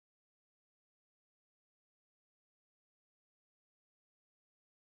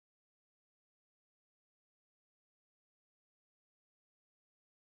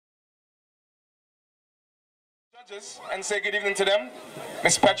Judges and say good evening to them.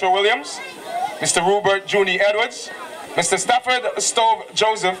 Miss Petra Williams, Mr. Rupert Juni Edwards, Mr. Stafford Stove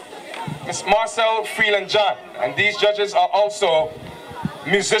Joseph, Miss Marcel Freeland John. And these judges are also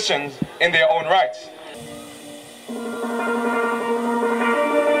musicians in their own right.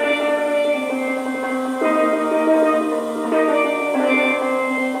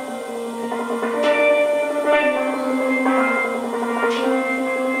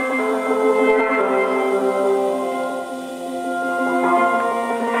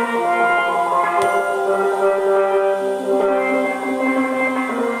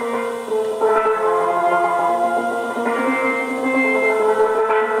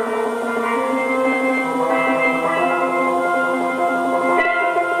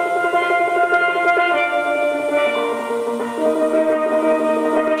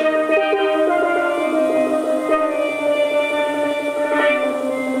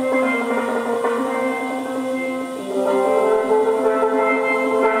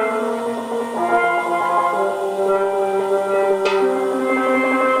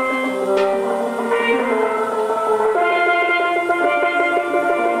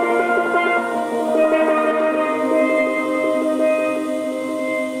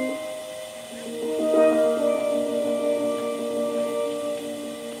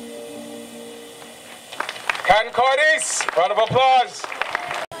 Round of applause.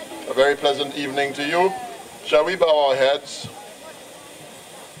 A very pleasant evening to you. Shall we bow our heads?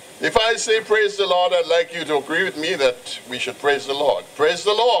 If I say praise the Lord, I'd like you to agree with me that we should praise the Lord. Praise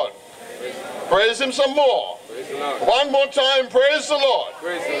the Lord. Praise Him some more. One more time, praise the Lord.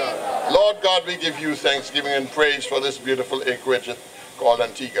 Praise the Lord. Lord God, we give you thanksgiving and praise for this beautiful acreage called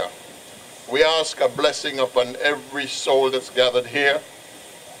Antigua. We ask a blessing upon every soul that's gathered here.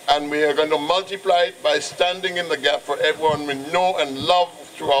 And we are going to multiply it by standing in the gap for everyone we know and love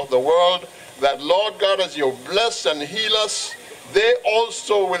throughout the world, that Lord God, as you bless and heal us, they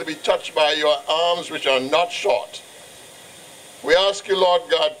also will be touched by your arms which are not short. We ask you, Lord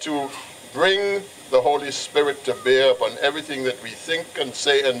God, to bring the Holy Spirit to bear upon everything that we think and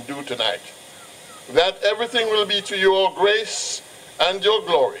say and do tonight, that everything will be to your grace and your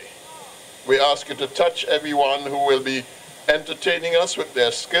glory. We ask you to touch everyone who will be entertaining us with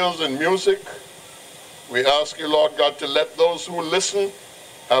their skills in music. We ask you, Lord God, to let those who listen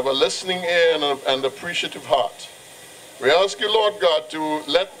have a listening ear and appreciative heart. We ask you, Lord God, to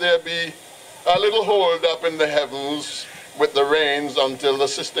let there be a little hold up in the heavens with the rains until the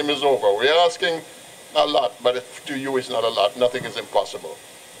system is over. We're asking a lot, but to you it's not a lot. Nothing is impossible.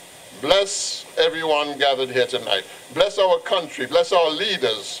 Bless everyone gathered here tonight. Bless our country. Bless our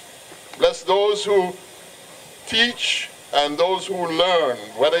leaders. Bless those who teach and those who learn,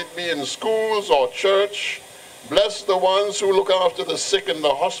 whether it be in schools or church. Bless the ones who look after the sick in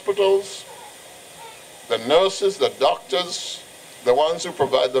the hospitals, the nurses, the doctors, the ones who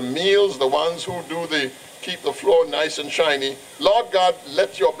provide the meals, the ones who keep the floor nice and shiny. Lord God,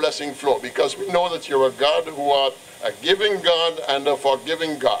 let your blessing flow, because we know that you're a God who art a giving God and a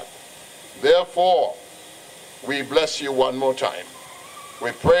forgiving God. Therefore, we bless you one more time.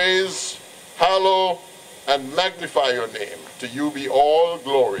 We praise, hallow, and magnify your name. To you be all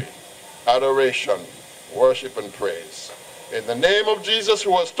glory, adoration, worship, and praise. In the name of Jesus,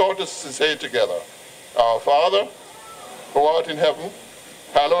 who has taught us to say together, Our Father, who art in heaven,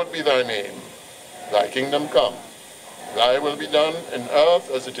 hallowed be thy name. Thy kingdom come. Thy will be done in earth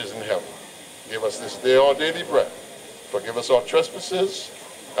as it is in heaven. Give us this day our daily bread. Forgive us our trespasses,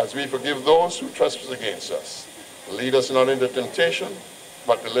 as we forgive those who trespass against us. Lead us not into temptation,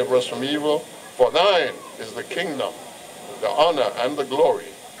 but deliver us from evil. For thine is the kingdom, the honor, and the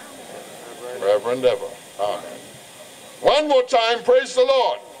glory, forever and ever. Amen. One more time, praise the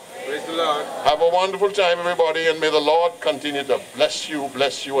Lord. Praise the Lord. Have a wonderful time, everybody, and may the Lord continue to bless you,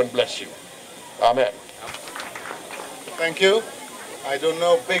 and bless you. Amen. Thank you. I don't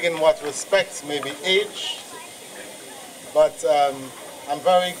know big in what respects, maybe age, but I'm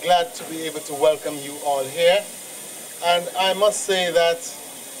very glad to be able to welcome you all here. And I must say that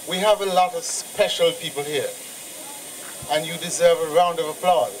we have a lot of special people here, and you deserve a round of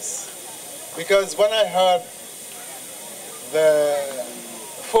applause. Because when I heard the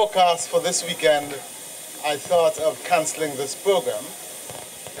forecast for this weekend, I thought of canceling this program.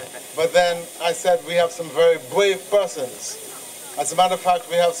 But then I said we have some very brave persons. As a matter of fact,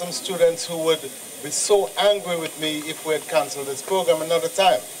 we have some students who would be so angry with me if we had canceled this program another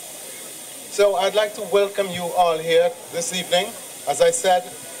time. So I'd like to welcome you all here this evening. As I said,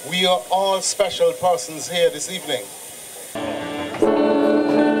 we are all special persons here this evening.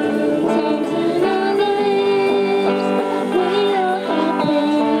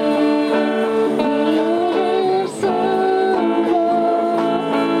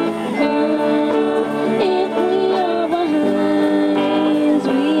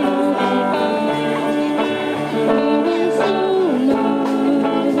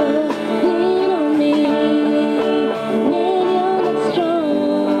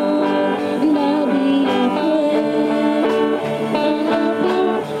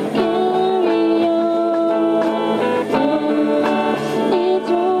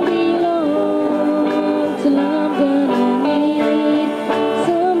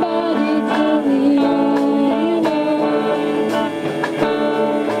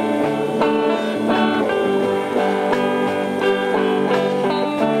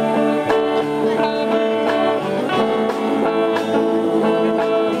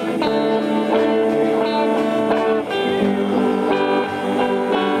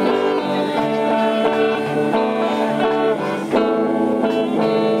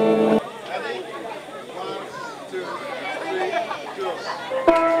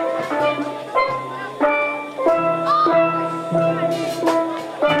 applause.